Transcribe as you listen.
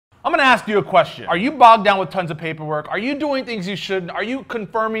I'm gonna ask you a question. Are you bogged down with tons of paperwork? Are you doing things you shouldn't? Are you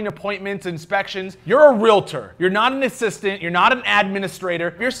confirming appointments, inspections? You're a realtor. You're not an assistant. You're not an administrator.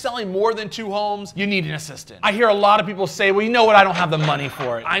 If you're selling more than 2 homes, you need an assistant. I hear a lot of people say, well, you know what? I don't have the money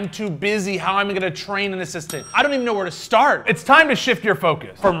for it. I'm too busy. How am I gonna train an assistant? I don't even know where to start. It's time to shift your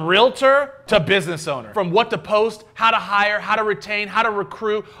focus from realtor to business owner. From what to post, how to hire, how to retain, how to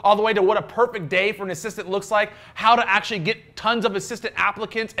recruit, all the way to what a perfect day for an assistant looks like, how to actually get tons of assistant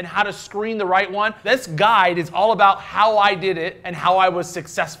applicants, and how to screen the right one. This guide is all about how I did it and how I was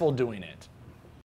successful doing it.